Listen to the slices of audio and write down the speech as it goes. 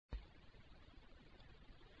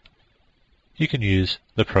you can use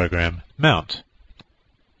the program mount.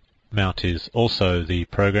 Mount is also the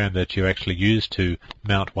program that you actually use to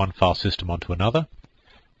mount one file system onto another,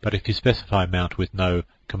 but if you specify mount with no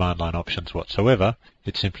command line options whatsoever,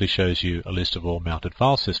 it simply shows you a list of all mounted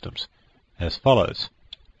file systems as follows.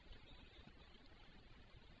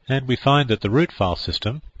 And we find that the root file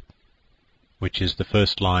system, which is the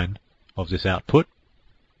first line of this output,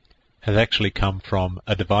 has actually come from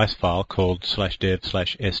a device file called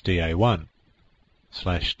 /dev/sda1.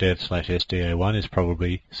 /dev/sda1 is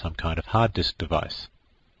probably some kind of hard disk device,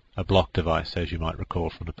 a block device, as you might recall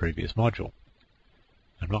from the previous module.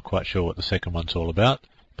 I'm not quite sure what the second one's all about,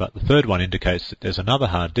 but the third one indicates that there's another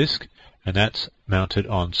hard disk, and that's mounted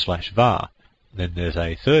on /var. Then there's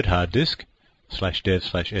a third hard disk,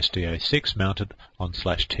 /dev/sda6, mounted on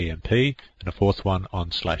 /tmp, and a fourth one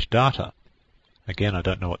on /data. Again, I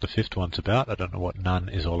don't know what the fifth one's about. I don't know what none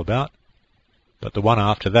is all about. But the one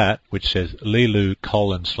after that, which says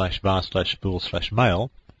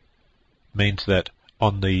lilu:/var/spool/mail, means that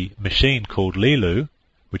on the machine called lilu,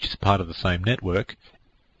 which is part of the same network,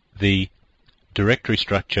 the directory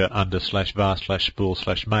structure under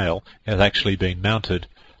 /var/spool/mail has actually been mounted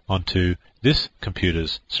onto this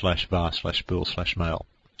computer's /var/spool/mail.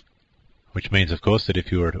 Which means, of course, that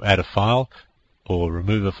if you were to add a file, or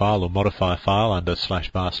remove a file or modify a file under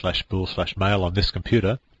 /var/spool/mail on this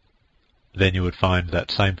computer, then you would find that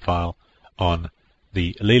same file on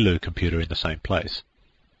the lilu computer in the same place.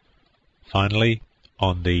 Finally,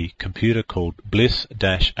 on the computer called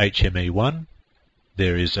bliss-hme1,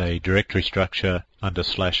 there is a directory structure under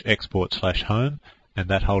 /export/home, and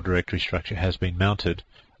that whole directory structure has been mounted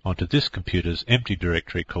onto this computer's empty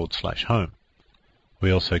directory called /home. We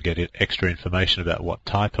also get extra information about what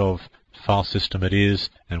type of file system it is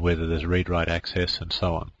and whether there's read-write access and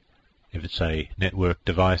so on. If it's a network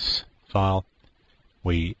device file,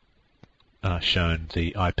 we are shown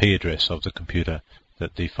the IP address of the computer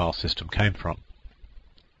that the file system came from.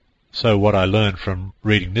 So what I learned from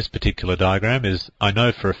reading this particular diagram is I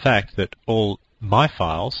know for a fact that all my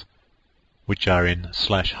files, which are in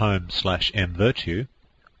 /home/mvirtue,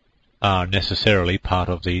 are necessarily part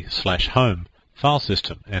of the /home file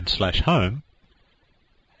system, and /home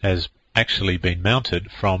has actually been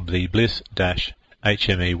mounted from the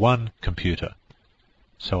bliss-hme1 computer.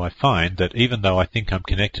 So I find that even though I think I'm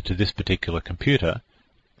connected to this particular computer,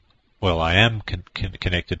 well, I am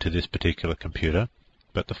connected to this particular computer,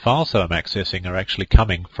 but the files that I'm accessing are actually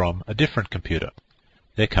coming from a different computer.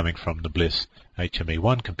 They're coming from the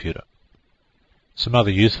bliss-hme1 computer. Some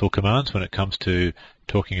other useful commands when it comes to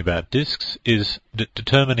talking about disks is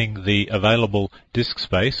determining the available disk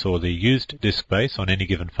space or the used disk space on any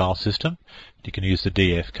given file system. You can use the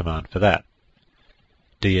df command for that.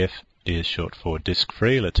 df is short for disk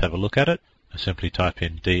free. Let's have a look at it. I simply type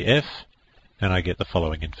in df and I get the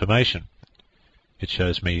following information. It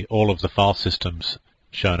shows me all of the file systems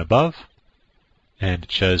shown above, and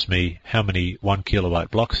it shows me how many 1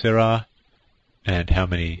 kilobyte blocks there are and how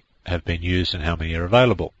many have been used and how many are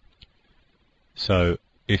available. So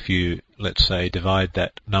if you, let's say, divide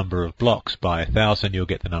that number of blocks by 1,000, you'll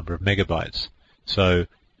get the number of megabytes. So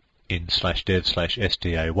in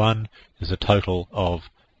 /dev/sda1, there's a total of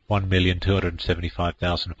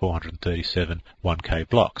 1,275,437 1K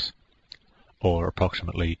blocks, or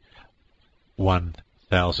approximately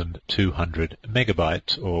 1,200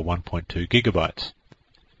 megabytes, or 1.2 gigabytes.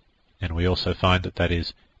 And we also find that that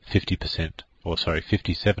is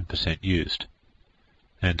 57% used.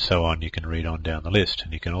 And so on. You can read on down the list.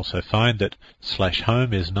 And you can also find that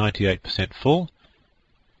 /home is 98% full,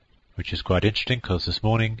 which is quite interesting because this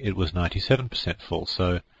morning it was 97% full.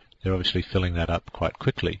 So they're obviously filling that up quite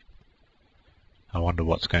quickly. I wonder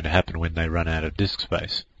what's going to happen when they run out of disk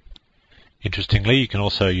space. Interestingly, you can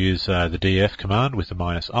also use the df command with the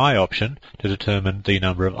 -i option to determine the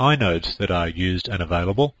number of inodes that are used and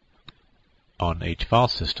available on each file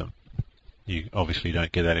system. You obviously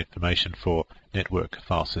don't get that information for network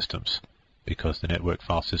file systems because the network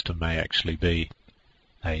file system may actually be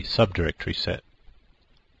a subdirectory set.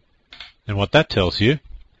 And what that tells you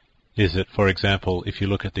is that, for example, if you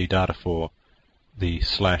look at the data for the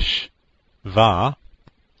 /var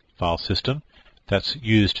file system, that's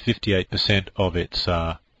used 58% of its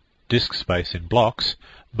disk space in blocks,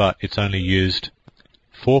 but it's only used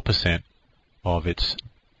 4% of its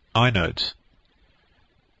inodes.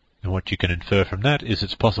 And what you can infer from that is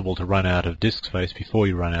it's possible to run out of disk space before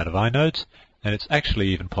you run out of inodes, and it's actually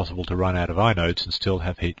even possible to run out of inodes and still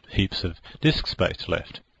have heaps of disk space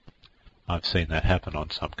left. I've seen that happen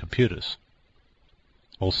on some computers.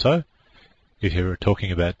 Also, if you're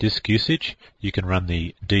talking about disk usage, you can run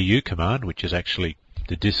the du command, which is actually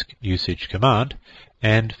the disk usage command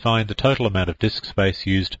and find the total amount of disk space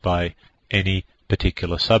used by any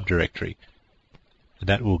particular subdirectory. And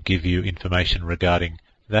that will give you information regarding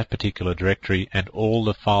that particular directory and all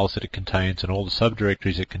the files that it contains and all the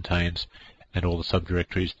subdirectories it contains and all the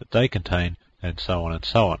subdirectories that they contain, and so on and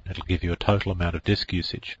so on. It'll give you a total amount of disk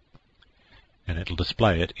usage, and it'll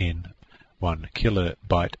display it in 1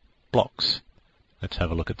 kilobyte blocks. Let's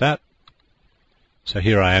have a look at that. So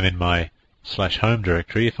here I am in my /home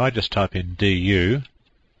directory. If I just type in du,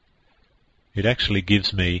 it actually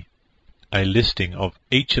gives me a listing of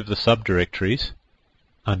each of the subdirectories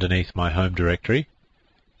underneath my home directory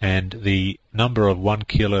and the number of 1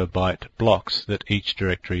 kilobyte blocks that each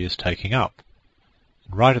directory is taking up.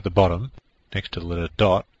 And right at the bottom, next to the letter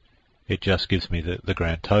dot, it just gives me the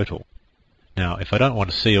grand total. Now, if I don't want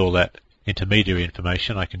to see all that intermediary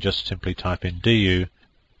information, I can just simply type in du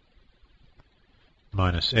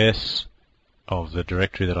 -s of the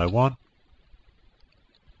directory that I want,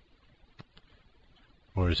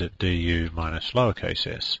 or is it du minus lowercase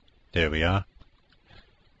s? There we are.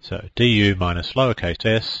 So du minus lowercase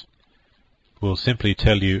s will simply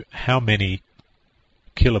tell you how many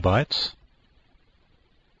kilobytes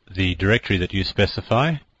the directory that you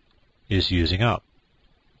specify is using up.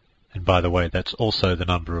 And by the way, that's also the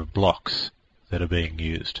number of blocks that are being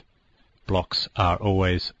used. Blocks are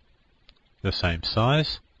always the same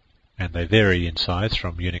size, and they vary in size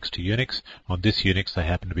from Unix to Unix. On this Unix they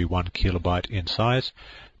happen to be 1 kilobyte in size,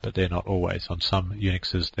 but they're not always. On some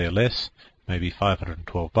Unixes they're less, maybe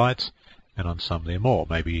 512 bytes, and on some they're more,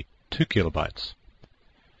 maybe 2 kilobytes.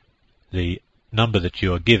 The number that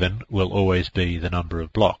you are given will always be the number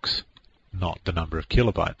of blocks, not the number of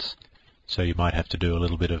kilobytes. So you might have to do a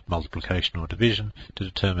little bit of multiplication or division to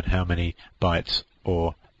determine how many bytes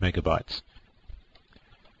or megabytes.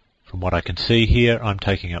 From what I can see here, I'm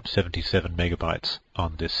taking up 77 megabytes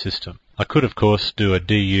on this system. I could, of course, do a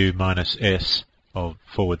du minus s of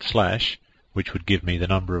 /, which would give me the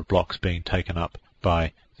number of blocks being taken up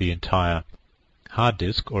by the entire hard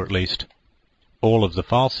disk, or at least all of the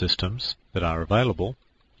file systems that are available,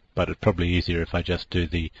 but it's probably easier if I just do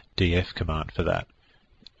the df command for that.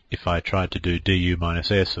 If I tried to do du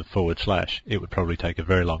minus s of /, it would probably take a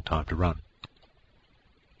very long time to run.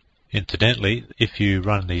 Incidentally, if you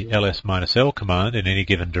run the ls-l command in any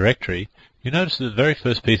given directory, you notice that the very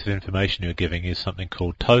first piece of information you're giving is something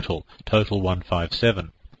called total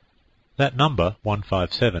 157. That number,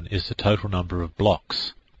 157, is the total number of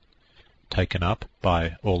blocks taken up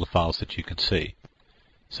by all the files that you can see.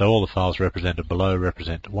 So all the files represented below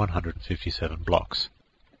represent 157 blocks.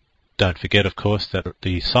 Don't forget, of course, that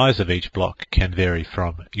the size of each block can vary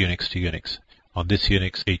from Unix to Unix. On this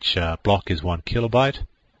Unix, each block is 1 kilobyte,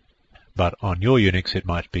 but on your Unix it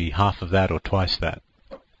might be half of that or twice that.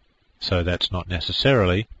 So that's not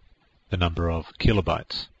necessarily the number of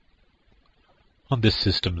kilobytes. On this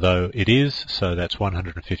system, though, it is, so that's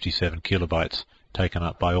 157 kilobytes taken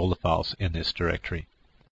up by all the files in this directory.